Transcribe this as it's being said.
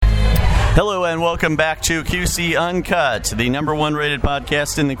Hello and welcome back to QC Uncut, the number one rated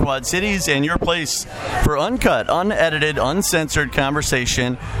podcast in the Quad Cities and your place for uncut, unedited, uncensored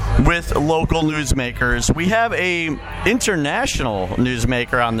conversation with local newsmakers. We have a international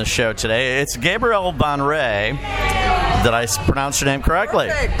newsmaker on the show today. It's Gabrielle Van Rey. Did I pronounce your name correctly?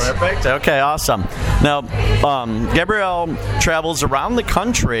 Perfect. Okay, awesome. Now, Gabrielle travels around the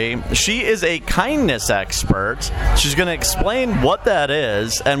country. She is a kindness expert. She's going to explain what that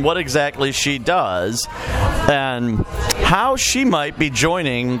is and what exactly she does and how she might be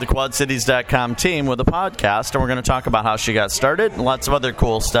joining the QuadCities.com team with a podcast. And we're going to talk about how she got started and lots of other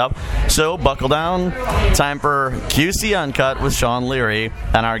cool stuff. So buckle down. Time for QC Uncut with Sean Leary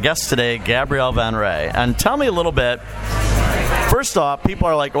and our guest today, Gabrielle Van Rey. And tell me a little bit. First off, people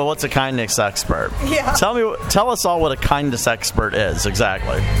are like, well, what's a kindness expert? Yeah. Tell us all what a kindness expert is,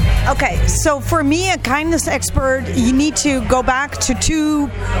 exactly. Okay, so for me, a kindness expert, you need to go back to two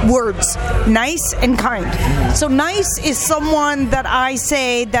words, nice and kind. So nice is someone that I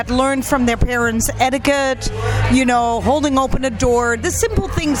say that learned from their parents etiquette, holding open a door, the simple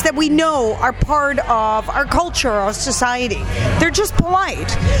things that we know are part of our culture, our society. They're just polite.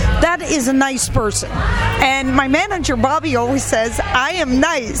 That is a nice person. And my manager, Bobby, always says, I am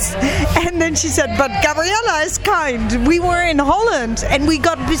nice. And then she said, but Gabriella is kind. We were in Holland and we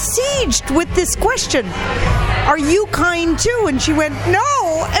got besieged with this question. Are you kind too? And she went,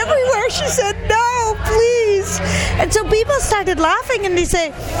 no. Everywhere she said, no, please. And so people started laughing and they say,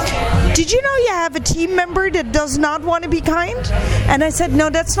 did you know you have a team member that does not want to be kind? And I said, no,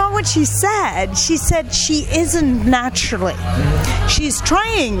 that's not what she said. She said she isn't naturally. She's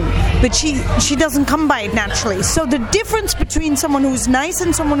trying, but she doesn't come by it naturally. So the difference between someone who's nice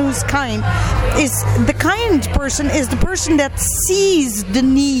and someone who's kind is the kind person is the person that sees the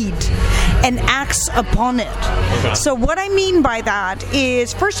need and acts upon it. Okay. So what I mean by that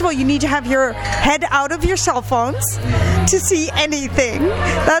is, first of all, you need to have your head out of your cell phones to see anything.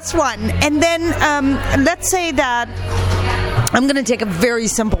 That's one. And then let's say that I'm going to take a very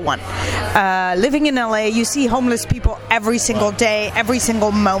simple one. Living in LA, you see homeless people every single day, every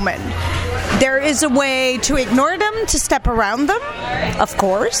single moment. There is a way to ignore them, to step around them, of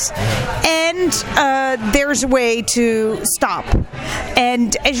course, and there's a way to stop.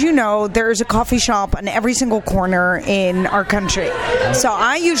 And as you know, there's a coffee shop on every single corner in our country. So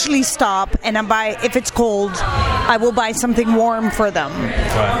I usually stop and if it's cold, I will buy something warm for them.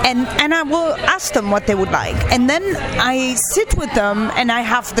 And I will ask them what they would like. And then I sit with them and I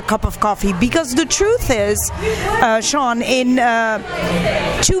have the cup of coffee. Because the truth is, Sean, in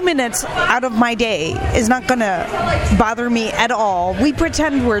 2 minutes out of my day is not going to bother me at all. We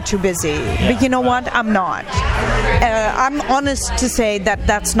pretend we're too busy. But you know what? I'm not. I'm honest to say that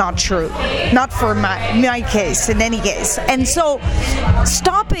that's not true. Not for my case, in any case. And so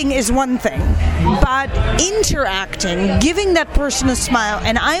stopping is one thing, but interacting, giving that person a smile,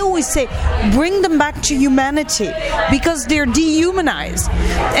 and I always say bring them back to humanity because they're dehumanized.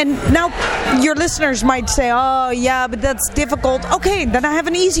 And now your listeners might say, oh yeah, but that's difficult. Okay, then I have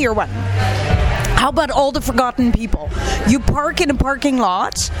an easier one. How about all the forgotten people? You park in a parking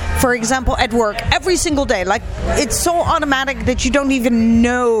lot, for example, at work every single day. Like, it's so automatic that you don't even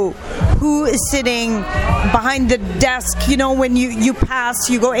know who is sitting behind the desk. When you pass,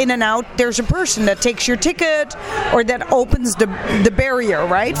 you go in and out, there's a person that takes your ticket or that opens the barrier,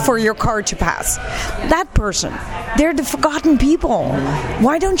 right, for your car to pass. That person, they're the forgotten people.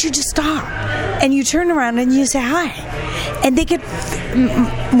 Why don't you just stop? And you turn around and you say hi. And they get,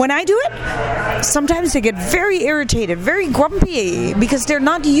 when I do it, sometimes they get very irritated, very grumpy, because they're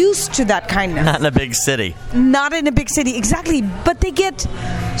not used to that kindness. Not in a big city. Not in a big city, exactly. But they get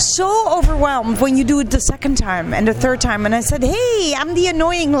so overwhelmed when you do it the second time and the third time. And I said, hey, I'm the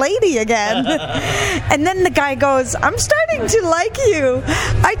annoying lady again. And then the guy goes, I'm starting to like you.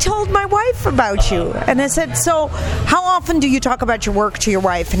 I told my wife about you. And I said, so how often do you talk about your work to your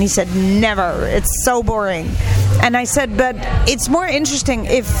wife? And he said, never. It's so boring. And I said, but it's more interesting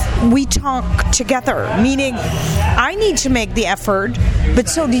if we talk together, meaning I need to make the effort, but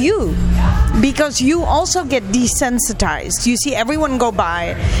so do you, because you also get desensitized. You see everyone go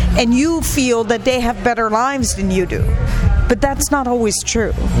by and you feel that they have better lives than you do. But that's not always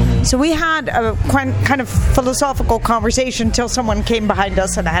true. Mm-hmm. So we had a kind of philosophical conversation until someone came behind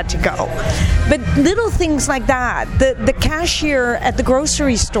us and I had to go. But little things like that, the cashier at the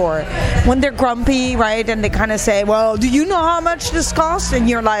grocery store, when they're grumpy, right, and they kind of say, well, do you know how much this costs? And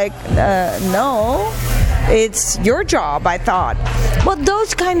you're like, no. It's your job, I thought. Well,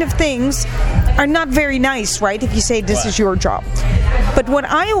 those kind of things are not very nice, right, if you say this is your job. But what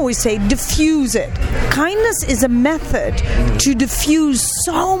I always say, diffuse it. Kindness is a method to diffuse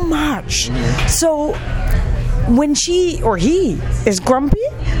so much. So when she or he is grumpy,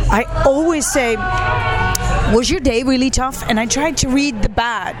 I always say, was your day really tough? And I tried to read the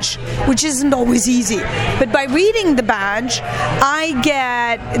badge, which isn't always easy. But by reading the badge,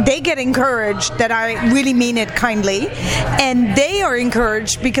 they get encouraged that I really mean it kindly. And they are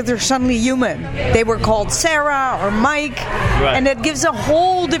encouraged because they're suddenly human. They were called Sarah or Mike. Right. And it gives a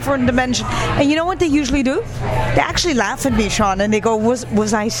whole different dimension. And you know what they usually do? They actually laugh at me, Sean, and they go,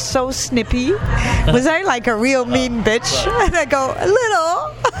 was I so snippy? Was I like a real mean bitch? And I go, a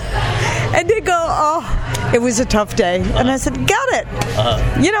little. And they go, oh, it was a tough day. And I said, got it.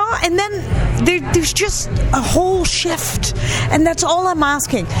 And then there's just a whole shift. And that's all I'm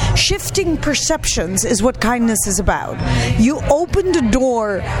asking. Shifting perceptions is what kindness is about. You open the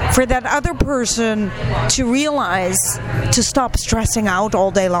door for that other person to realize, to stop stressing out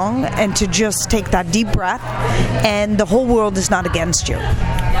all day long and to just take that deep breath. And the whole world is not against you.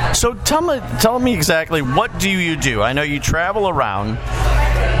 So tell me exactly, what do you do? I know you travel around.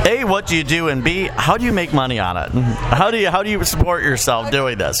 A, what do you do? And B, how do you make money on it? How do you support yourself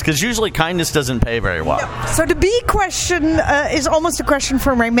doing this? Because usually kindness doesn't pay very well. So the B question is almost a question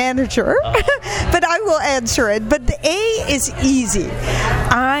for my manager, but I will answer it. But the A is easy.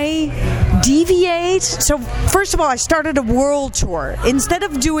 I deviate. So first of all, I started a world tour. Instead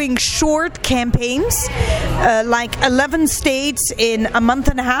of doing short campaigns, like 11 states in a month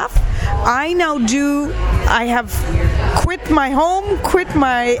and a half, I have quit my home, quit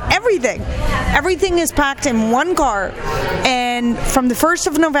my everything. Everything is packed in one car. And from the 1st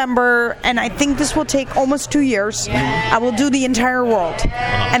of November, and I think this will take almost 2 years, I will do the entire world.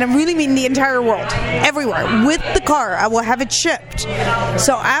 And I really mean the entire world. Everywhere. With the car. I will have it shipped.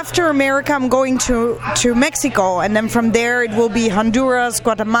 So after America, I'm going to Mexico. And then from there, it will be Honduras,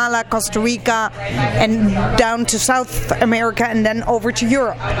 Guatemala, Costa Rica, and down to South America, and then over to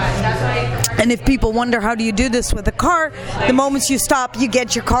Europe. And if people wonder, how do you do this with a car? The moment you stop, you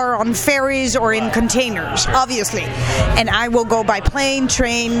get your car on ferries or in containers, obviously. And I will go by plane,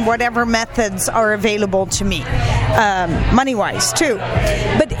 train, whatever methods are available to me, money-wise too.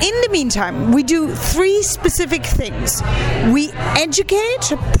 But in the meantime, we do 3 specific things. We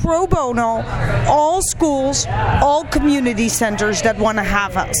educate pro bono all schools, all community centers that want to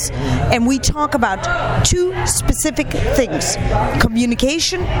have us. And we talk about 2 specific things.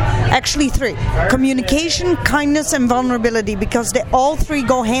 Communication, actually 3. Communication, kindness, and vulnerability, because they all 3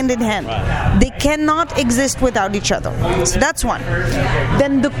 go hand in hand. They cannot exist without each other. So that's one.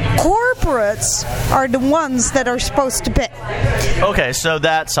 Then the corporates are the ones that are supposed to pay. Okay, so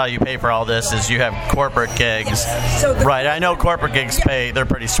that's how you pay for all this, is you have corporate gigs. Yes. So right, I know corporate gigs pay, they're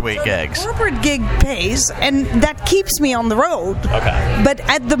pretty sweet gigs. Corporate gig pays, and that keeps me on the road. Okay. But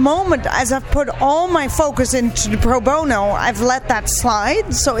at the moment, as I've put all my focus into the pro bono, I've let that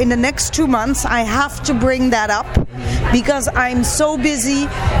slide. So in the next 2 months, I have to bring that up because I'm so busy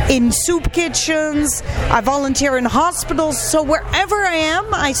in soup kitchens. I volunteer in hospitals. So wherever I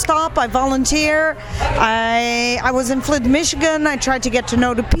am, I stop, I volunteer. I was in Flint, Michigan. I tried to get to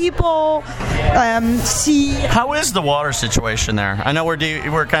know the people, see. How is the water situation there? I know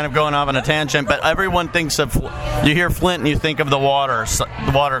we're kind of going off on a tangent, but everyone thinks of, you hear Flint and you think of the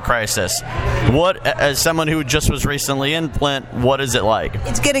water crisis. What, as someone who just was recently in Flint, what is it like?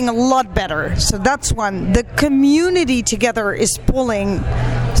 It's getting a lot better. So that's one. The community together is pulling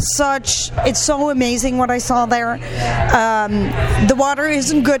it's so amazing what I saw there. The water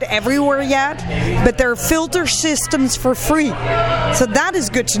isn't good everywhere yet, but there are filter systems for free. So that is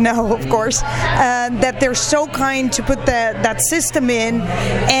good to know, of course, that they're so kind to put that system in,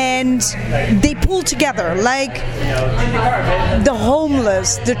 and they pull together, like the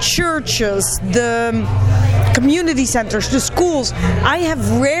homeless, the churches, the community centers, the schools. I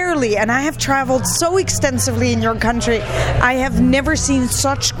have rarely, and I have traveled so extensively in your country, I have never seen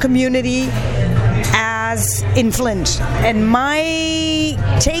such community as in Flint. And my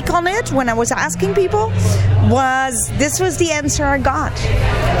take on it when I was asking people was, this was the answer I got.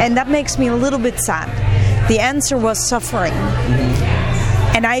 And that makes me a little bit sad. The answer was suffering.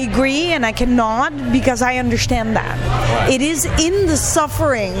 And I agree, and I cannot, because I understand that. It is in the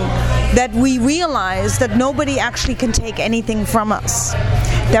suffering that we realize that nobody actually can take anything from us,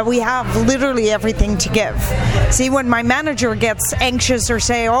 that we have literally everything to give. See, when my manager gets anxious or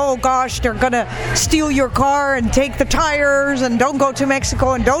say, oh gosh, they're going to steal your car and take the tires and don't go to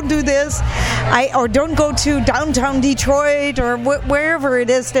Mexico and don't do this, or don't go to downtown Detroit or wherever it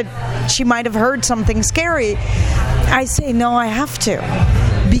is that she might have heard something scary, I say, no, I have to.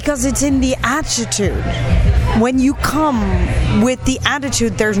 Because it's in the attitude. when you come with the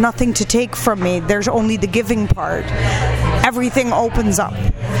attitude, there's nothing to take from me, there's only the giving part, everything opens up.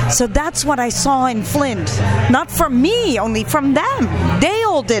 So that's what I saw in Flint. Not from me, only from them. They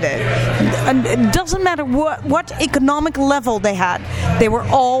all did it. And it doesn't matter what economic level they had. They were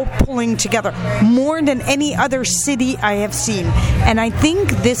all pulling together more than any other city I have seen. And I think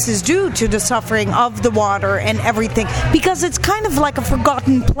this is due to the suffering of the water and everything. Because it's kind of like a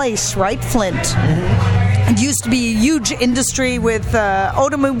forgotten place, right, Flint? Mm-hmm. It used to be a huge industry with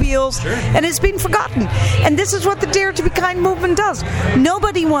automobiles, sure. And it's been forgotten. And this is what the Dare to Be Kind movement does.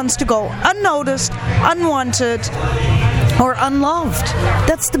 Nobody wants to go unnoticed, unwanted, or unloved.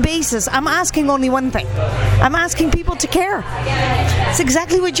 That's the basis. I'm asking only one thing. I'm asking people to care. It's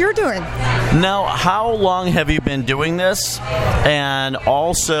exactly what you're doing. Now, how long have you been doing this? And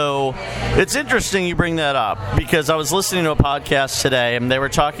also, it's interesting you bring that up, because I was listening to a podcast today, and they were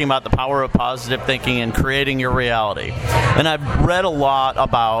talking about the power of positive thinking and creating your reality. And I've read a lot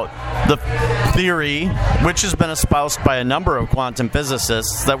about the theory, which has been espoused by a number of quantum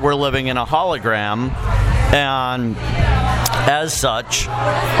physicists, that we're living in a hologram, and as such,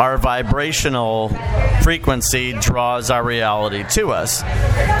 our vibrational frequency draws our reality to us.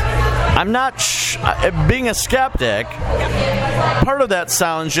 I'm not being a skeptic, part of that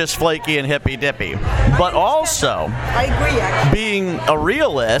sounds just flaky and hippy-dippy. But also, I agree. Being a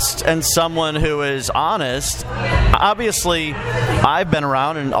realist and someone who is honest, obviously, I've been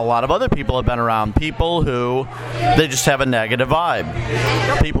around, and a lot of other people have been around, people who, they just have a negative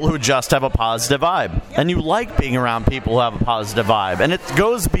vibe. People who just have a positive vibe. And you like being around people who have a positive vibe. And it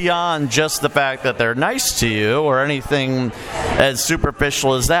goes beyond just the fact that they're nice to you or anything as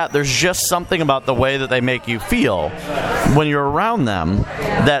superficial as that. There's just something about the way that they make you feel when you're around them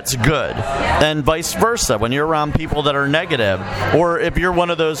that's good. And vice versa, when you're around people that are negative, or if you're one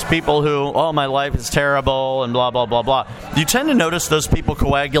of those people who, oh, my life is terrible and blah, blah, blah, blah, you tend to notice those people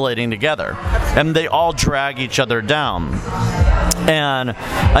coagulating together, and they all drag each other down. And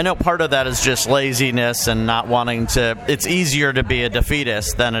I know part of that is just laziness and not wanting to. It's easier to be a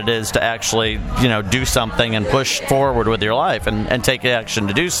defeatist than it is to actually, do something and push forward with your life and take action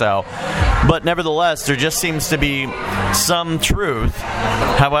to do so. But nevertheless, there just seems to be some truth,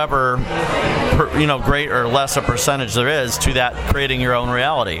 however, great or less a percentage there is to that creating your own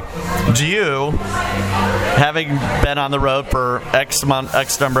reality. Do you, having been on the road for X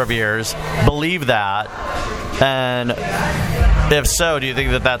number of years, believe that? And if so, do you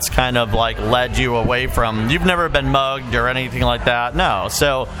think that that's kind of like led you away from, you've never been mugged or anything like that? No.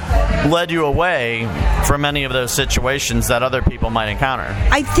 So led you away from any of those situations that other people might encounter?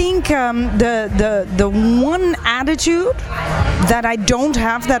 I think the one attitude that I don't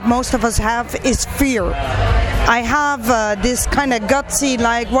have that most of us have is fear. I have this kind of gutsy,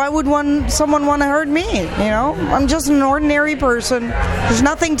 like, why would someone want to hurt me? I'm just an ordinary person. There's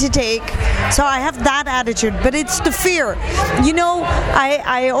nothing to take. So I have that attitude, but it's the fear.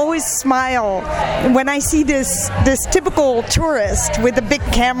 I always smile when I see this typical tourist with the big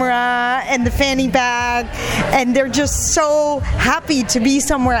camera and the fanny bag, and they're just so happy to be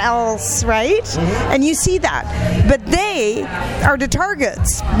somewhere else, right? Mm-hmm. And you see that. But they are the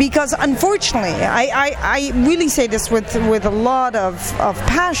targets, because unfortunately, I really say this with a lot of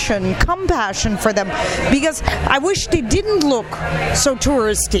passion, compassion for them, because I wish they didn't look so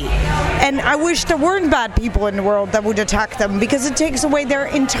touristy, and I wish there weren't bad people in the world that would attack them, because it takes away their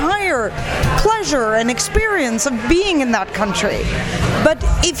entire pleasure and experience of being in that country. But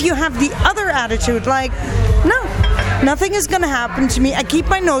if you have the other attitude, like, no, nothing is going to happen to me. I keep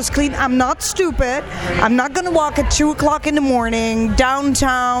my nose clean. I'm not stupid. I'm not going to walk at 2 o'clock in the morning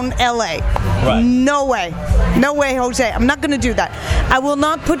downtown LA. Right. No way. No way, Jose. I'm not going to do that. I will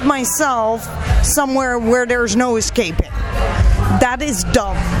not put myself somewhere where there's no escaping. That is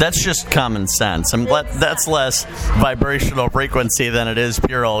dumb. That's just common sense. That's less vibrational frequency than it is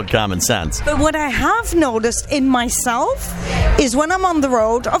pure old common sense. But what I have noticed in myself is when I'm on the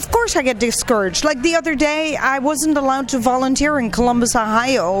road, of course I get discouraged. Like the other day, I wasn't allowed to volunteer in Columbus,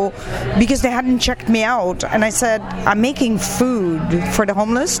 Ohio, because they hadn't checked me out. And I said, I'm making food for the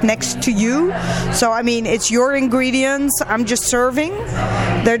homeless next to you. So, it's your ingredients. I'm just serving.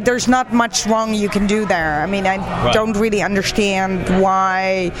 There's not much wrong you can do there. I don't really understand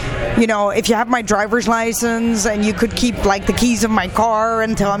why, if you have my driver's license and you could keep the keys of my car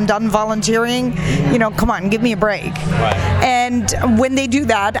until I'm done volunteering, come on, give me a break. Right. And when they do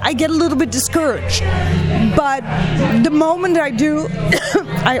that, I get a little bit discouraged. But the moment I do,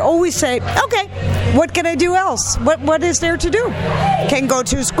 I always say, okay, what can I do else? What is there to do? Can go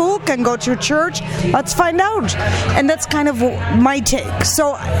to school, can go to church. Let's find out. And that's kind of my take.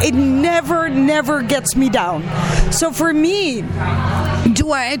 So it never gets me down. So for me,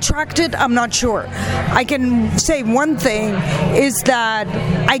 do I attract it? I'm not sure. I can say one thing is that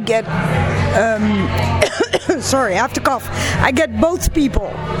I get, sorry, I have to cough. I get both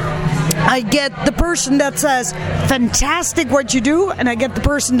people. I get the person that says, fantastic what you do, and I get the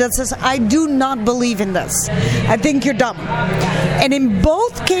person that says, I do not believe in this. I think you're dumb. And in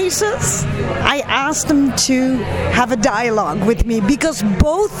both cases, I ask them to have a dialogue with me because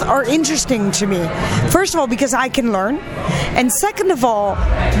both are interesting to me. First of all, because I can learn. And second of all,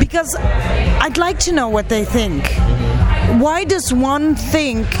 because I'd like to know what they think. Why does one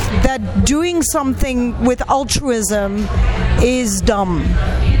think that doing something with altruism is dumb?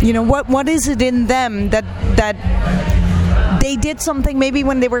 You know, what is it in them that they did something maybe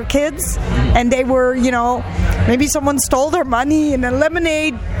when they were kids and they were, you know, maybe someone stole their money in a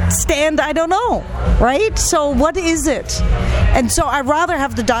lemonade stand, I don't know, right? So what is it? And so I'd rather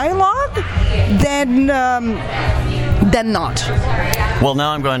have the dialogue than not. Well,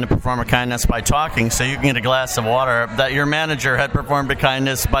 now I'm going to perform a kindness by talking, so you can get a glass of water that your manager had performed a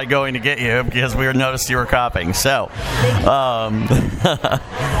kindness by going to get you because we noticed you were coughing. So,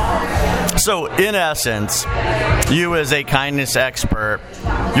 so in essence, you as a kindness expert,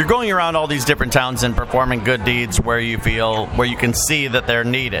 you're going around all these different towns and performing good deeds where you can see that they're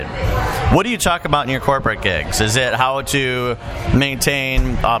needed. What do you talk about in your corporate gigs? Is it how to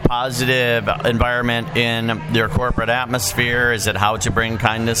maintain a positive environment in your corporate atmosphere? Is it how to bring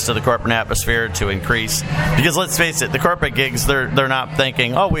kindness to the corporate atmosphere to increase? Because let's face it, the corporate gigs, they're not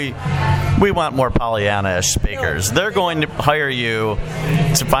thinking, oh, we want more Pollyanna-ish speakers. They're going to hire you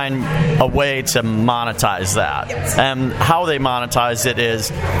to find a way to monetize that. And how they monetize it is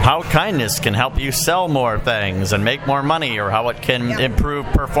how kindness can help you sell more things and make more money, or how it can improve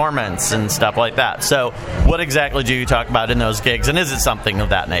performance and stuff like that. So what exactly do you talk about in those gigs, and is it something of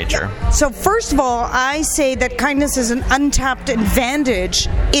that nature? So first of all, I say that kindness is an untapped advantage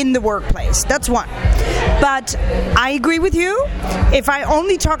in the workplace. That's one. But I agree with you. If I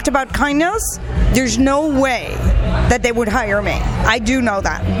only talked about kindness, there's no way that they would hire me. I do know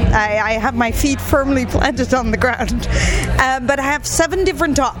that. I have my feet firmly planted on the ground. But I have 7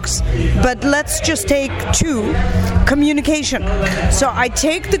 different talks. But let's just take 2. Communication. So I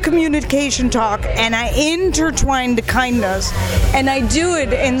take the communication talk and I intertwine the kindness, and I do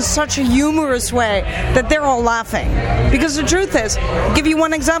it in such a humorous way that they're all laughing. Because the truth is, I'll give you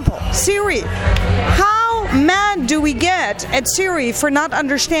one example. Siri. How mad do we get at Siri for not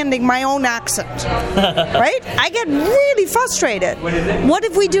understanding my own accent? Right? I get really frustrated. What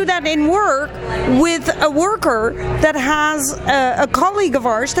if we do that in work with a worker that has a colleague of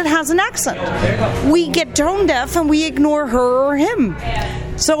ours that has an accent? We get tone deaf and we ignore her or him.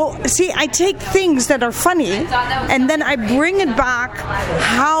 So, see, I take things that are funny and then I bring it back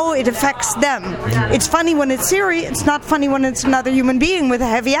how it affects them. It's funny when it's Siri, it's not funny when it's another human being with a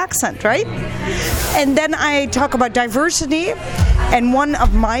heavy accent, right? And then I talk about diversity, and one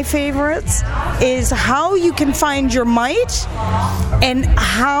of my favorites is how you can find your might and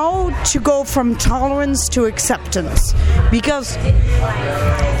how to go from tolerance to acceptance, because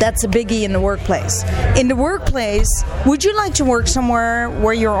that's a biggie in the workplace. In the workplace, would you like to work somewhere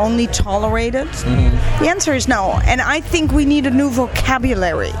where you're only tolerated? Mm-hmm. The answer is no, and I think we need a new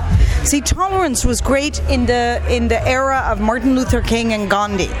vocabulary. See, tolerance was great in the era of Martin Luther King and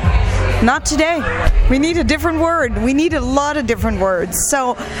Gandhi. Not today. We need a different word. We need a lot of different words.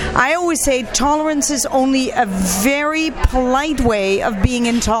 So I always say tolerance is only a very polite way of being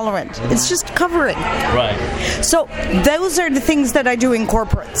intolerant. It's just covering. Right. So those are the things that I do in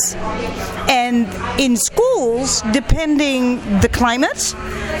corporates. And in schools, depending the climate,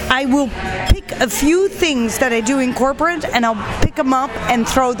 I will pick a few things that I do in corporate and I'll pick them up and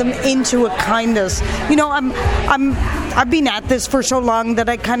throw them into a kindness. You know, I've been at this for so long that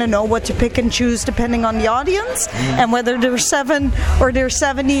I kind of know what to pick and choose depending on the audience, and whether they're 7 or they're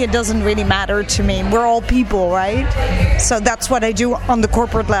 70, it doesn't really matter to me. We're all people, right? So that's what I do on the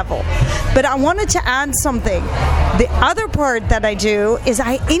corporate level. But I wanted to add something. The other part that I do is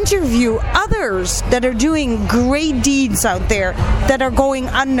I interview others that are doing great deeds out there that are going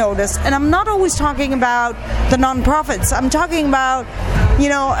unnoticed. And I'm not always talking about the nonprofits. I'm talking about, you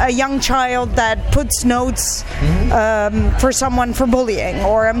know, a young child that puts notes for someone for bullying,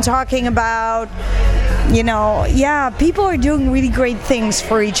 or I'm talking about, People are doing really great things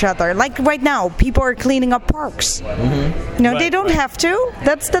for each other. Like right now, people are cleaning up parks. They don't have to.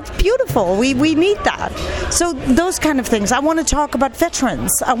 That's beautiful. We need that. So those kind of things. I want to talk about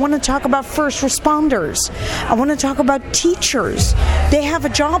veterans. I want to talk about first responders. I want to talk about teachers. They have a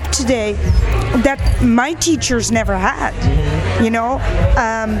job today that my teachers never had.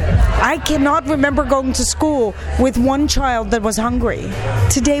 I cannot remember going to school with one child that was hungry.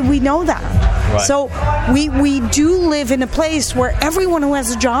 Today we know that. Right. So we do live in a place where everyone who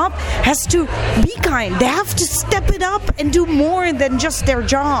has a job has to be kind. They have to step it up and do more than just their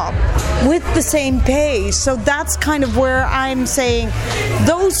job with the same pay. So that's kind of where I'm saying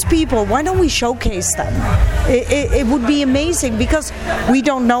those people, why don't we showcase them? It would be amazing because we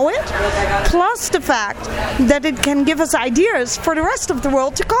don't know it, plus the fact that it can give us ideas for the rest of the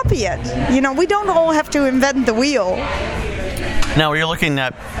world to copy it. We don't all have to invent the wheel. Now, we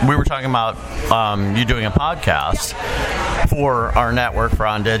were talking about you doing a podcast for our network for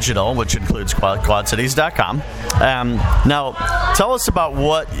On Digital, which includes quadcities.com. Now, tell us about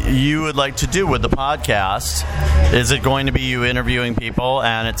what you would like to do with the podcast. Is it going to be you interviewing people,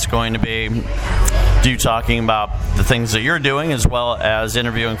 and it's going to be you talking about the things that you're doing as well as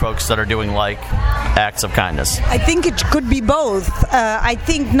interviewing folks that are doing like acts of kindness? I think it could be both. I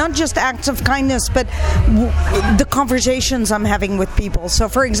think not just acts of kindness, but the conversations I'm having with people. So,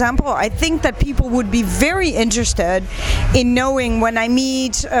 for example, I think that people would be very interested in knowing when I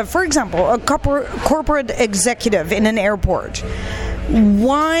meet, for example, a corporate executive in an airport.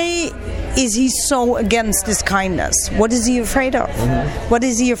 Why is he so against this kindness? What is he afraid of? What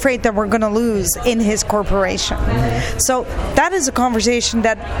is he afraid that we're going to lose in his corporation? So that is a conversation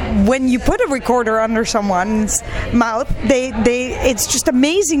that when you put a recorder under someone's mouth, it's just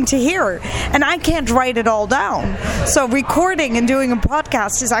amazing to hear. And I can't write it all down. So recording and doing a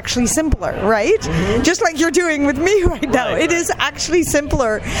podcast is actually simpler, right? Just like you're doing with me right now. It is actually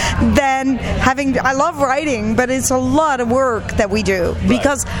simpler than I love writing, but it's a lot of work that we do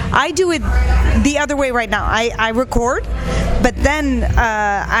because I do it the other way right now. I record, but then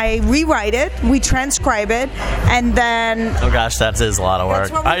I rewrite it, we transcribe it, and then... Oh gosh, that is a lot of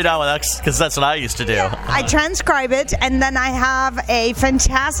work. I know, because that's what I used to do. Yeah, I transcribe it, and then I have a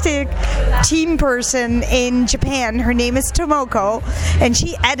fantastic team person in Japan. Her name is Tomoko, and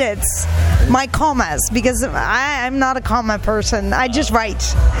she edits my commas, because I'm not a comma person. I just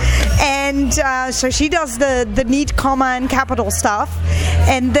write. And so she does the neat comma and capital stuff,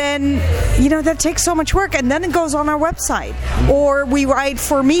 and then that takes so much work, and then it goes on our website, or we write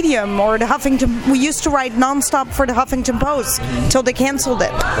for Medium or the Huffington. We used to write nonstop for the Huffington Post till they canceled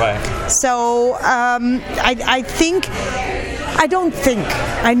it. Right. So I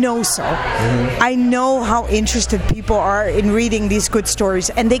know so. I know how interested people are in reading these good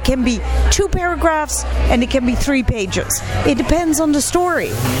stories, and they can be 2 paragraphs and it can be 3 pages. It depends on the story,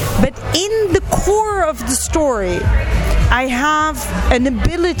 but in the core of the story, I have an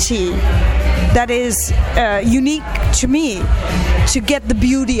ability that is unique to me to get the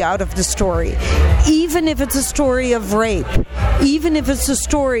beauty out of the story. Even if it's a story of rape, even if it's a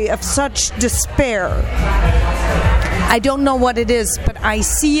story of such despair, I don't know what it is, but I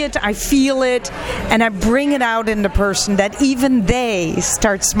see it, I feel it, and I bring it out in the person that even they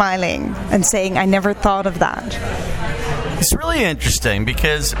start smiling and saying, I never thought of that. It's really interesting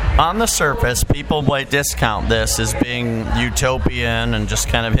because on the surface, people might discount this as being utopian and just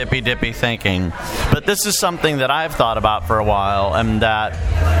kind of hippy-dippy thinking. But this is something that I've thought about for a while, and that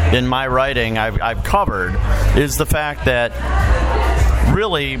in my writing I've covered, is the fact that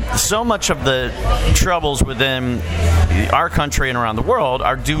really so much of the troubles within our country and around the world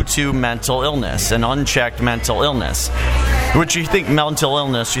are due to mental illness and unchecked mental illness. Which you think mental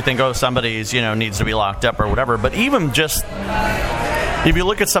illness, you think, oh, somebody's, needs to be locked up or whatever. But even just, if you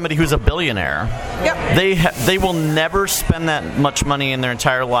look at somebody who's a billionaire, yep, they will never spend that much money in their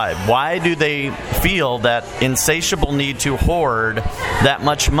entire life. Why do they feel that insatiable need to hoard that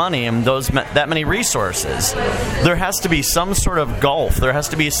much money and that many resources? There has to be some sort of gulf. There has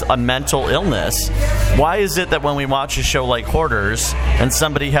to be a mental illness. Why is it that when we watch a show like Hoarders and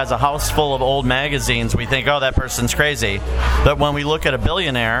somebody has a house full of old magazines, we think, oh, that person's crazy? But when we look at a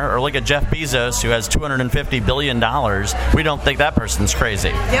billionaire or look at Jeff Bezos, who has $250 billion, we don't think that person's everyone's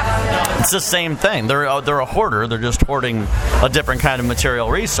crazy. Yep. It's the same thing. They're a hoarder. They're just hoarding a different kind of material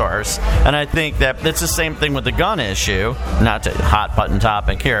resource. And I think that it's the same thing with the gun issue. Not a hot button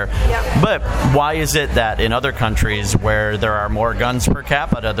topic here. Yep. But why is it that in other countries where there are more guns per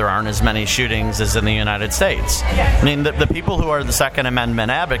capita, there aren't as many shootings as in the United States? I mean, the people who are the Second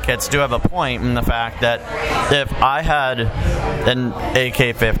Amendment advocates do have a point in the fact that if I had an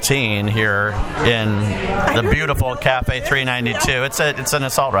AK-15 here in the beautiful Cafe 392, it's an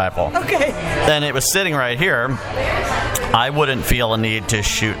assault rifle. Okay. And it was sitting right here, I wouldn't feel a need to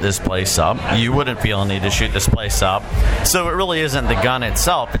shoot this place up. You wouldn't feel a need to shoot this place up. So it really isn't the gun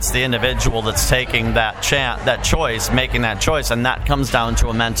itself. It's the individual that's taking that choice, making that choice, and that comes down to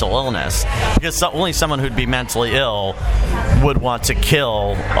a mental illness. Because only someone who'd be mentally ill would want to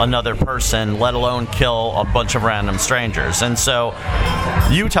kill another person, let alone kill a bunch of random strangers. And so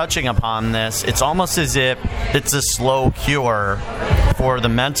you touching upon this, it's almost as if it's a slow cure for the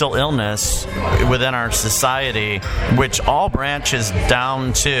mental illness within our society, which all branches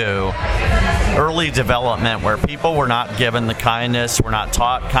down to early development, where people were not given the kindness, were not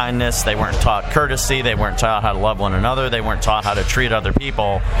taught kindness, they weren't taught courtesy, they weren't taught how to love one another, they weren't taught how to treat other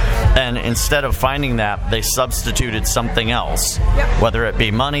people, and instead of finding that, they substituted something else, whether it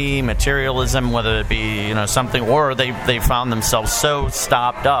be money, materialism, whether it be something, or they found themselves so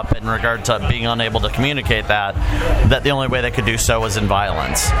stopped up in regard to being unable to communicate that the only way they could do so was in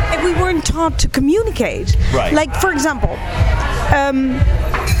violence. And we weren't taught to communicate. Right. Like, for example,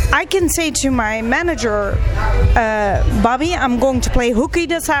 I can say to my manager, Bobby, I'm going to play hooky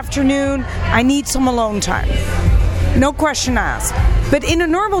this afternoon. I need some alone time. No question asked. But in a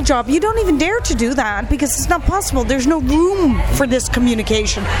normal job, you don't even dare to do that because it's not possible. There's no room for this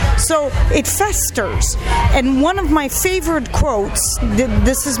communication. So it festers. And one of my favorite quotes,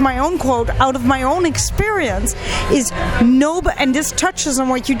 this is my own quote out of my own experience, is and this touches on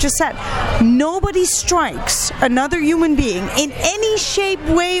what you just said, nobody strikes another human being in any shape,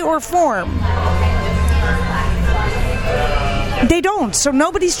 way, or form. They don't. So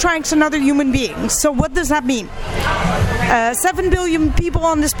nobody strikes another human being. So what does that mean? 7 billion people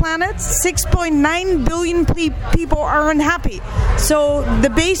on this planet, 6.9 billion people are unhappy. So the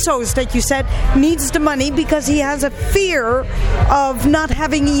Bezos that you said needs the money because he has a fear of not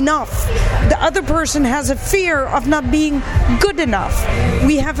having enough. The other person has a fear of not being good enough.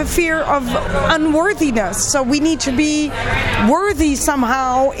 We have a fear of unworthiness. So we need to be worthy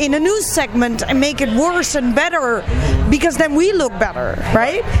somehow in a news segment and make it worse and better because then we look better,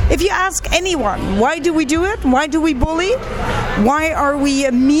 right? If you ask anyone, why do we do it? Why do we bully? Why are we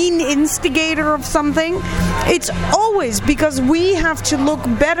a mean instigator of something? It's always because we have to look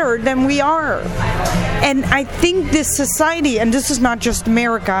better than we are. And I think this society, and this is not just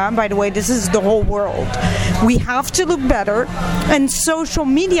America, by the way, this is the whole world. We have to look better, and social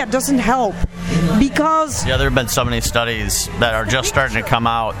media doesn't help because... Yeah, there have been so many studies that are just starting to come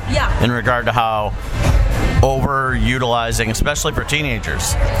out in regard to how overutilizing, especially for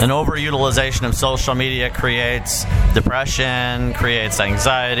teenagers, an overutilization of social media creates depression, creates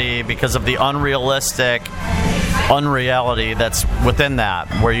anxiety because of the unreality that's within that,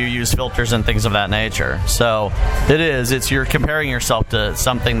 where you use filters and things of that nature. So you're comparing yourself to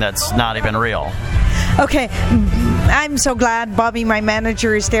something that's not even real. Okay, I'm so glad Bobby, my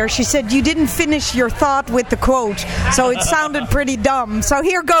manager, is there. She said you didn't finish your thought with the quote, so it sounded pretty dumb. So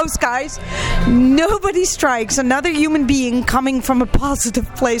here goes, guys. Nobody strikes another human being coming from a positive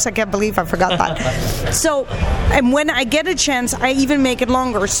place. I can't believe I forgot that. So, and when I get a chance, I even make it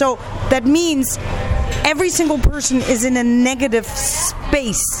longer. So that means every single person is in a negative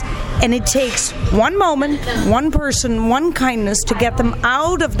space, and it takes one moment, one person, one kindness to get them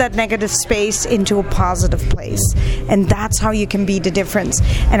out of that negative space into a positive place. And that's how you can be the difference.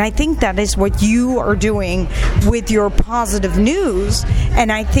 And I think that is what you are doing with your positive news,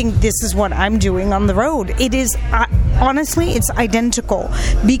 and I think this is what I'm doing on the road. It is, honestly, it's identical,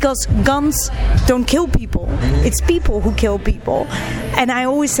 because guns don't kill people. It's people who kill people. And I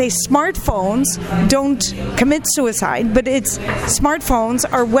always say smartphones don't commit suicide, but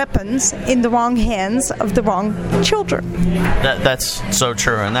smartphones are weapons in the wrong hands of the wrong children. That's so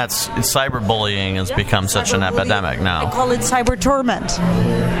true, and cyberbullying has become such an epidemic now. I call it cyber torment.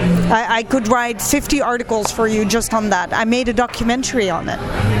 I could write 50 articles for you just on that. I made a documentary on it.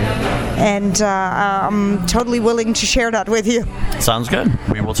 And I'm totally willing to share that with you. Sounds good.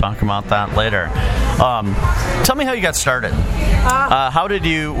 We will talk about that later. Tell me how you got started. How did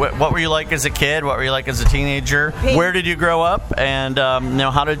you? What were you like as a kid? What were you like as a teenager? Where did you grow up? And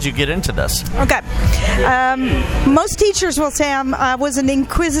how did you get into this? Okay. Most teachers will say I was an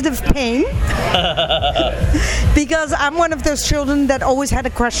inquisitive pain because I'm one of those children that always had a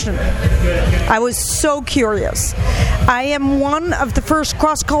question. I was so curious. I am one of the first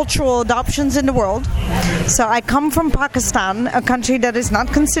cross-cultural adoptions in the world. So I come from Pakistan, a country that is not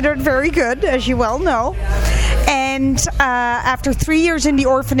considered very good, as you well know. And after 3 years in the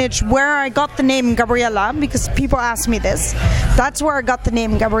orphanage, where I got the name Gabriella, because people ask me this, that's where I got the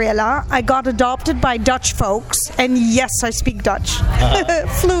name Gabriella. I got adopted by Dutch folks, and yes, I speak Dutch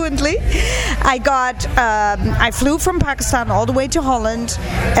fluently. I flew from Pakistan all the way to Holland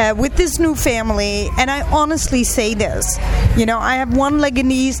with this new family, and I honestly say this, I have one leg in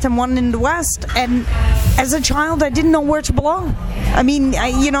the East and one in the West, and as a child, I didn't know where to belong. I mean,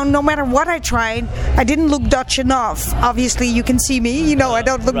 no matter what I tried, I didn't look Dutch enough. Obviously, you can see me. I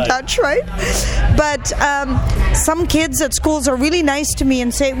don't look Dutch, right? But some kids at schools are really nice to me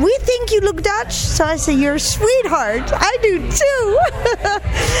and say, "We think you look Dutch." So I say, "You're a sweetheart. I do too."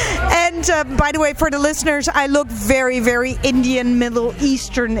 And by the way, for the listeners, I look very, very Indian, Middle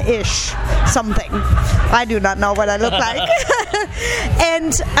Eastern-ish something. I do not know what I look like.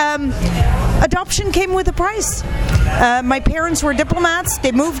 And adoption came with a price. My parents were diplomats.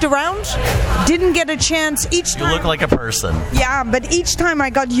 They moved around. Didn't get a chance each time. You look like a person. Yeah, but each time I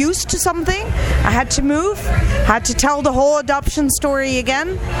got used to something, I had to move, had to tell the whole adoption story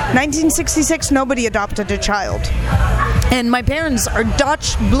again. 1966, nobody adopted a child. And my parents are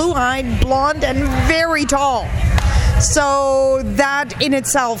Dutch, blue-eyed, blonde, and very tall. So that in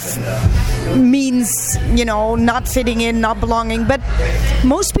itself means, not fitting in, not belonging. But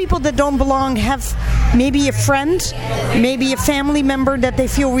most people that don't belong have maybe a friend, maybe a family member that they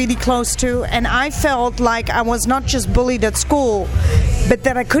feel really close to. And I felt like I was not just bullied at school, but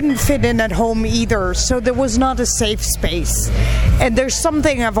that I couldn't fit in at home either. So there was not a safe space. And there's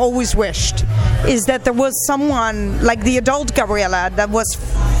something I've always wished, is that there was someone like the adult Gabriella that was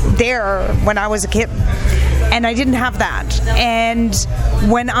there when I was a kid. And I didn't have that. And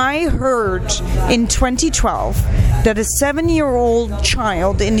when I heard in 2012 that a 7-year-old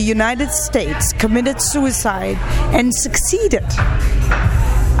child in the United States committed suicide and succeeded,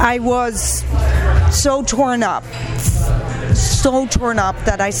 I was so torn up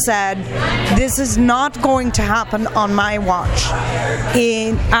that I said, this is not going to happen on my watch.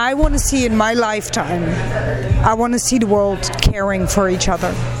 I want to see in my lifetime, I want to see the world caring for each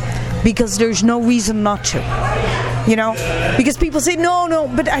other. Because there's no reason not to, because people say no,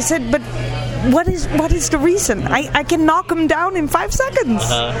 but I said, but what is the reason? I can knock them down in 5 seconds.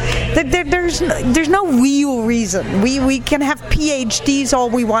 There's no real reason. We can have PhDs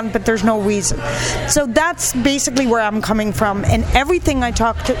all we want, but there's no reason. So that's basically where I'm coming from, and everything I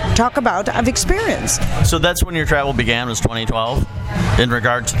talk about, I've experienced. So that's when your travel began, was 2012, in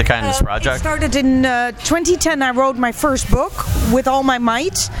regard to the Kindness Project? It started in 2010. I wrote my first book, With All My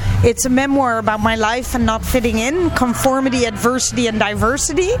Might. It's a memoir about my life and not fitting in, conformity, adversity, and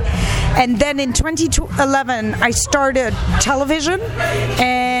diversity. And then in 2011, I started television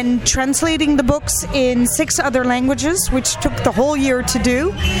and translating the books in 6 other languages, which took the whole year to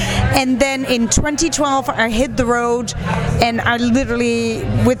do. And then in 2012, I hit the road, and I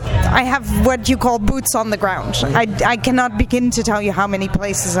have what you call boots on the ground. I cannot begin to tell you how many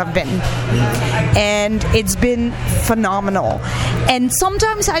places I've been. And it's been phenomenal. And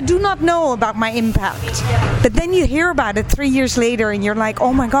sometimes I do not know about my impact. But then you hear about it 3 years later, and you're like,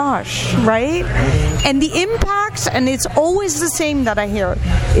 oh my gosh, right? And the impact, and it's always the same that I hear,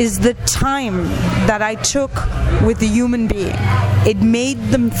 is the time that I took with the human being. It made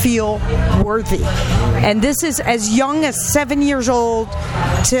them feel worthy. And this is as young as 7 years old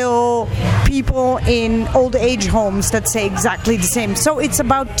till people in old age homes that say exactly the same. So it's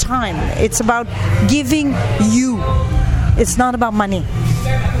about time. It's about giving you. It's not about money.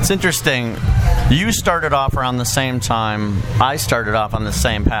 It's interesting. You started off around the same time I started off on the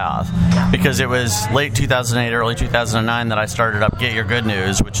same path, because it was late 2008, early 2009 that I started up Get Your Good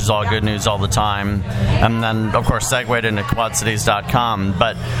News, which is all good news all the time, and then, of course, segued into QuadCities.com.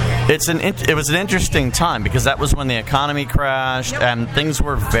 But it was an interesting time, because that was when the economy crashed and things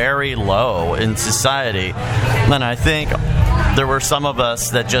were very low in society. And I think there were some of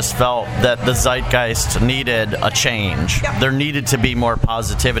us that just felt that the zeitgeist needed a change. Yep. There needed to be more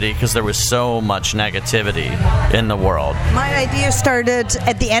positivity, because there was so much negativity in the world. My idea started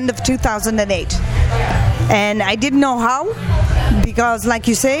at the end of 2008. And I didn't know how, because, like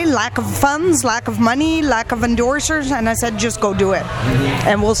you say, lack of funds, lack of money, lack of endorsers, and I said, just go do it,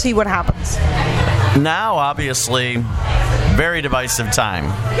 and we'll see what happens. Now, obviously, very divisive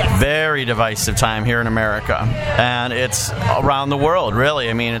time. Very divisive time here in America. And it's around the world, really.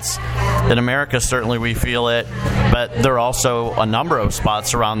 I mean, it's in America, certainly we feel it, but there are also a number of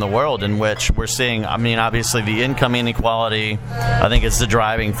spots around the world in which we're seeing, I mean, obviously the income inequality, I think, is the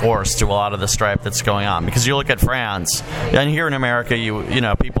driving force to a lot of the strife that's going on. Because you look at France, and here in America, you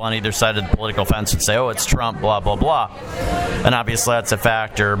know, people on either side of the political fence would say, oh, it's Trump, blah, blah, blah. And obviously that's a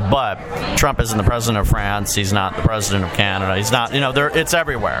factor, but Trump isn't the president of France. He's not the president of Canada. He's not, you know, it's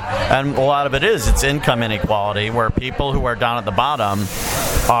everywhere. And a lot of it's income inequality, where people who are down at the bottom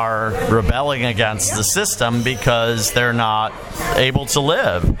are rebelling against the system because they're not able to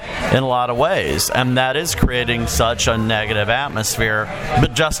live in a lot of ways. And that is creating such a negative atmosphere,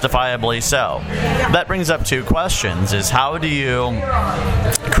 but justifiably so. That brings up two questions, is how do you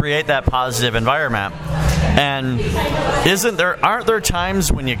create that positive environment? And aren't there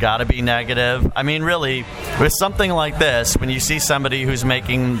times when you got to be negative? I mean, really, with something like this, when you see somebody who's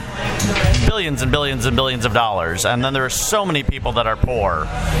making billions and billions and billions of dollars, and then there are so many people that are poor,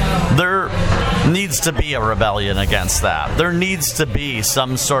 there needs to be a rebellion against that. There needs to be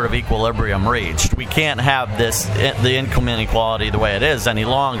some sort of equilibrium reached. We can't have the income inequality the way it is any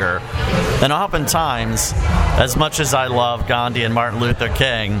longer. And oftentimes, as much as I love Gandhi and Martin Luther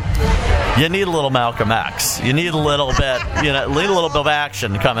King, you need a little Malcolm X. You need a little bit, need a little bit of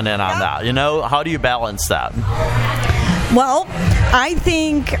action coming in on that. You know, how do you balance that? Well, I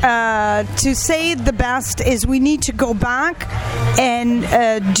think to say the best is we need to go back and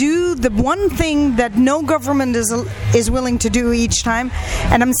do the one thing that no government is willing to do each time.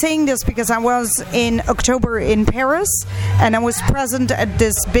 And I'm saying this because I was in October in Paris, and I was present at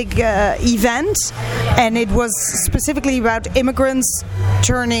this big event, and it was specifically about immigrants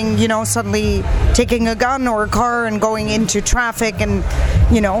turning, suddenly taking a gun or a car and going into traffic and,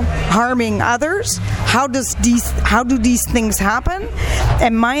 harming others. How do these things happen?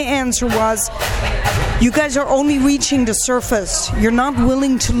 And my answer was, you guys are only reaching the surface. You're not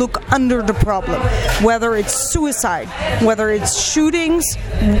willing to look under the problem. Whether it's suicide, whether it's shootings,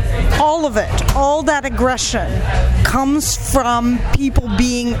 all of it, all that aggression comes from people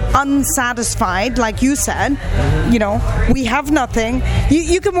being unsatisfied, like you said. We have nothing.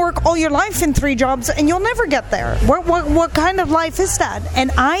 You can work all your life in 3 jobs and you'll never get there. What kind of life is that?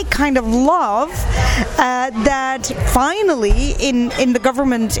 And I kind of love that finally in the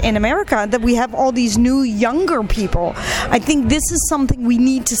government in America that we have all these new younger people. I think this is something we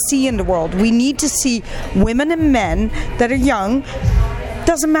need to see in the world. We need to see women and men that are young.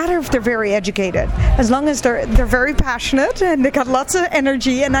 Doesn't matter if they're very educated, as long as they're very passionate and they got lots of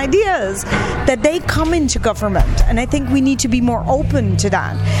energy and ideas, that they come into government. And I think we need to be more open to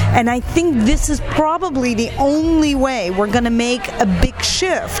that. And I think this is probably the only way we're going to make a big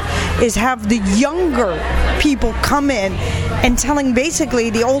shift, is have the younger people come in and telling basically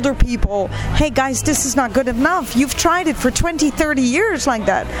the older people, hey guys, this is not good enough. You've tried it for 20, 30 years like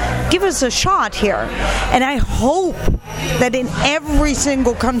that. Give us a shot here. And I hope that in every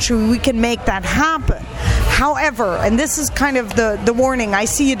single country we can make that happen. However, and this is kind of the warning, I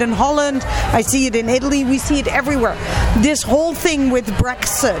see it in Holland, I see it in Italy, we see it everywhere. This whole thing with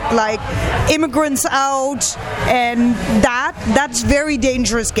Brexit, like immigrants out, and that's very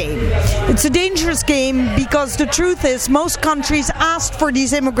dangerous game. It's a dangerous game because the truth is most countries asked for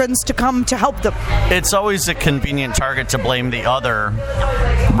these immigrants to come to help them. It's always a convenient target to blame the other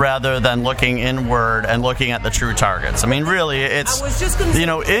rather than looking inward and looking at the true targets. I mean, really, it's,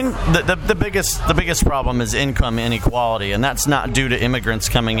 the biggest problem is income inequality, and that's not due to immigrants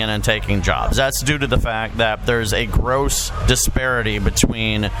coming in and taking jobs. That's due to the fact that there's a gross disparity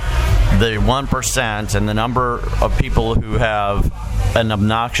between the 1% and the number of people who have an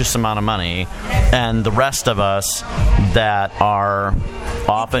obnoxious amount of money and the rest of us that are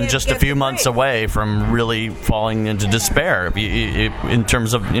often just a few months away from really falling into despair in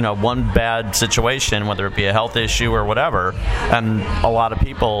terms of one bad situation, whether it be a health issue or whatever, and a lot of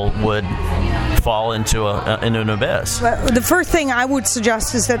people would fall into an abyss. Well, the first thing I would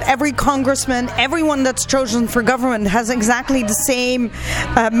suggest is that every congressman, everyone that's chosen for government, has exactly the same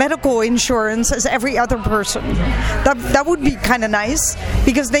medical insurance as every other person. That would be kind of nice,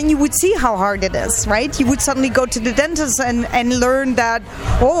 because then you would see how hard it is, right? You would suddenly go to the dentist and learn that,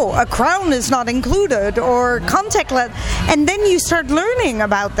 a crown is not included, or contact lens, and then you start learning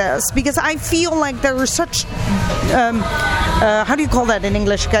about this, because I feel like there is such how do you call that in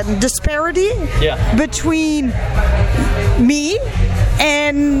English again? Disparity between me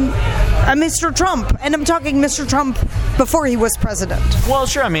and Mr. Trump, and I'm talking Mr. Trump before he was president. Well,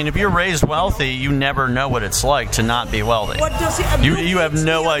 sure. I mean, if you're raised wealthy, you never know what it's like to not be wealthy. What does you have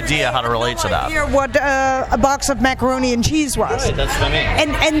no idea how to relate to that. What a box of macaroni and cheese was. Right, that's what I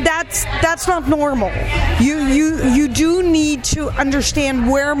mean. And that's not normal. You do need to understand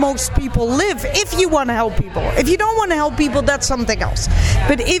where most people live if you want to help people. If you don't want to help people, that's something else.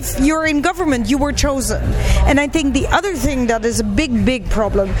 But if you're in government, you were chosen. And I think the other thing that is a big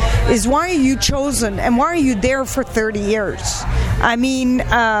problem is, why are you chosen and why are you there for 30 years? I mean,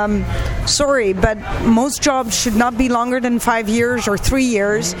 sorry, but most jobs should not be longer than 5 years or 3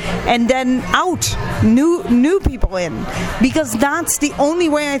 years, and then out, new people in, because that's the only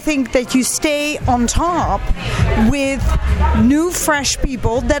way I think that you stay on top with new, fresh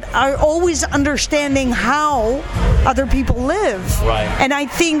people that are always understanding how other people live. Right. And I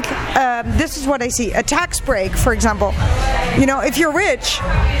think this is what I see. A tax break, for example. If you're rich,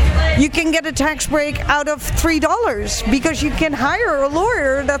 you can get a tax break out of $3 because you can hire a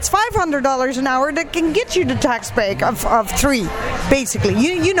lawyer that's $500 an hour that can get you the tax break of $3, basically.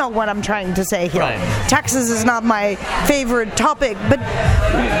 You know what I'm trying to say here. Right. Taxes is not my favorite topic, but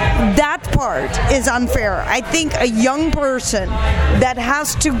that part is unfair. I think a young person that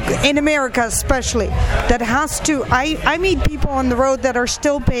has to, in America especially, that has to, I meet people on the road that are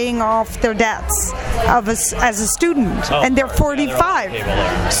still paying off their debts as a student, and they're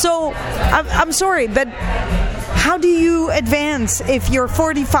 45. So I'm sorry, but how do you advance if you're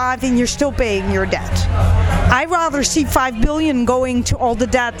 45 and you're still paying your debt? I'd rather see $5 billion going to all the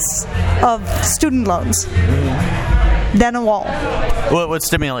debts of student loans than a wall. Well, it would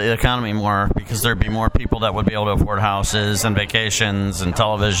stimulate the economy more, because there'd be more people that would be able to afford houses and vacations and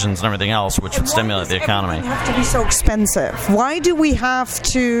televisions and everything else, which would stimulate the economy. Why does everything have to be so expensive? Why do we have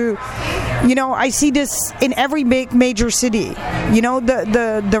to, I see this in every big major city.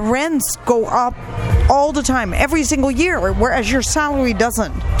 The rents go up all the time, every single year, whereas your salary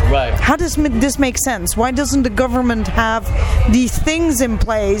doesn't. Right. How does this make sense? Why doesn't the government have these things in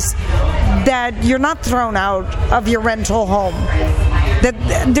place that you're not thrown out of your rental home? That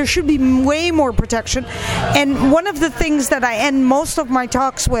there should be way more protection. And one of the things that I end most of my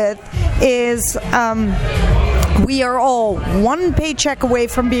talks with is we are all one paycheck away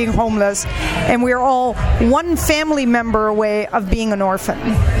from being homeless, and we are all one family member away of being an orphan.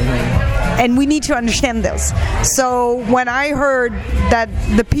 And we need to understand this. So when I heard that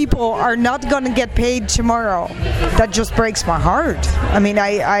the people are not going to get paid tomorrow, that just breaks my heart. I mean,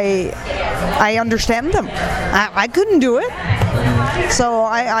 I understand them. I couldn't do it. So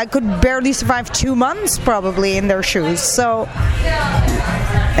I could barely survive 2 months probably in their shoes. So,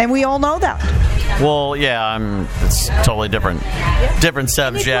 and we all know that. Well, yeah, it's totally different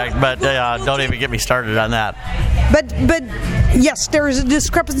subject, but don't even get me started on that. But yes, there is a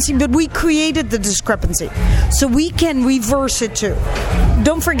discrepancy, but we created the discrepancy, so we can reverse it too.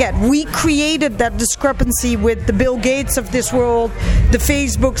 Don't forget, we created that discrepancy with the Bill Gates of this world, the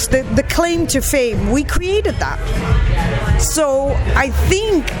Facebooks, the claim to fame. We created that. So I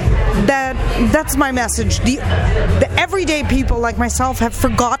think that's my message. The everyday people like myself have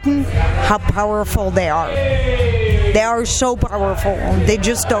forgotten how powerful they are. They are so powerful. They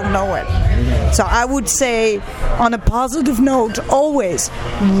just don't know it. So I would say, on a positive note, always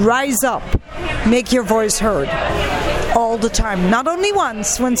rise up. Make your voice heard. All the time. Not only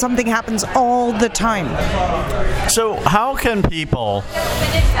once when something happens, all the time. So how can people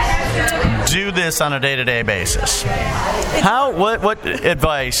do this on a day-to-day basis? What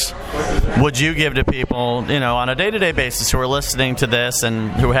advice would you give to people, on a day-to-day basis who are listening to this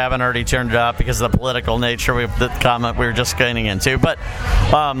and who haven't already turned it off because of the political nature of the comment we were just getting into? But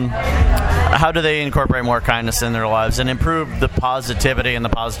how do they incorporate more kindness in their lives and improve the positivity and the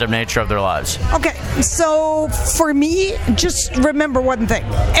positive nature of their lives? Okay, so for me, just remember one thing.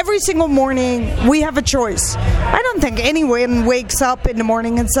 Every single morning, we have a choice. I don't think anyone wakes up in the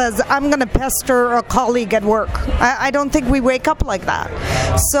morning and says, I'm going to pester a colleague at work. I don't think we wake up like that.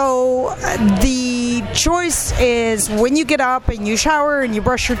 So the choice is, when you get up and you shower and you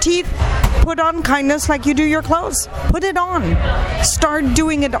brush your teeth, put on kindness like you do your clothes. Put it on. Start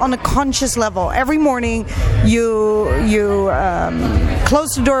doing it on a conscious level. Every morning, you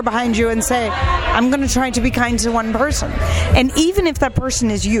close the door behind you and say, I'm going to try to be kind to one person. And even if that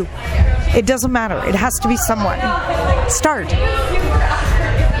person is you, it doesn't matter. It has to be someone. Start.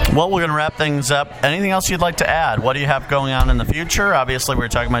 Well, we're going to wrap things up. Anything else you'd like to add? What do you have going on in the future? Obviously, we're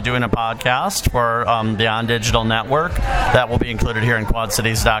talking about doing a podcast for the On Digital Network. That will be included here in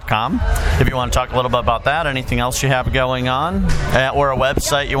quadcities.com. If you want to talk a little bit about that, anything else you have going on, or a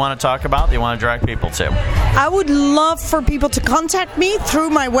website you want to talk about that you want to direct people to? I would love for people to contact me through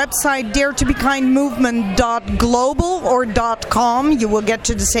my website, daretobekindmovement.global or .com. You will get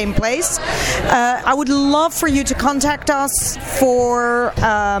to the same place. I would love for you to contact us for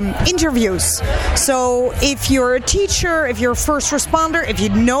interviews. So if you're a teacher, if you're a first responder, if you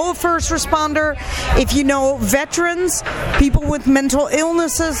know a first responder, if you know veterans, people with mental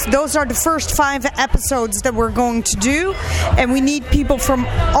illnesses, those are the first 5 episodes that we're going to do. And we need people from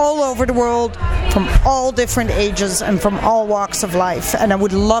all over the world, from all different ages and from all walks of life. And I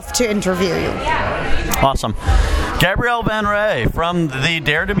would love to interview you. Awesome. Gabrielle Van Ray from the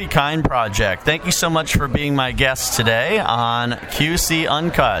Dare to Be Kind Project. Thank you so much for being my guest today on QC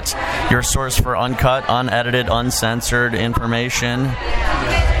Uncut, your source for uncut, unedited, uncensored information.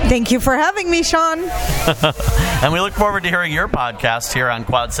 Thank you for having me, Sean. And we look forward to hearing your podcast here on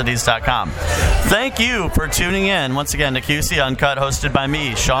quadcities.com. Thank you for tuning in once again to QC Uncut, hosted by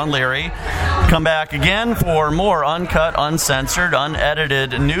me, Sean Leary. Come back again for more uncut, uncensored,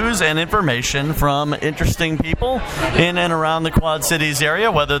 unedited news and information from interesting people in and around the Quad Cities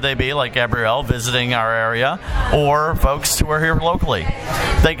area, whether they be like Gabrielle visiting our area or folks who are here locally.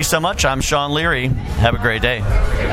 Thank you so much. I'm Sean Leary. Have a great day.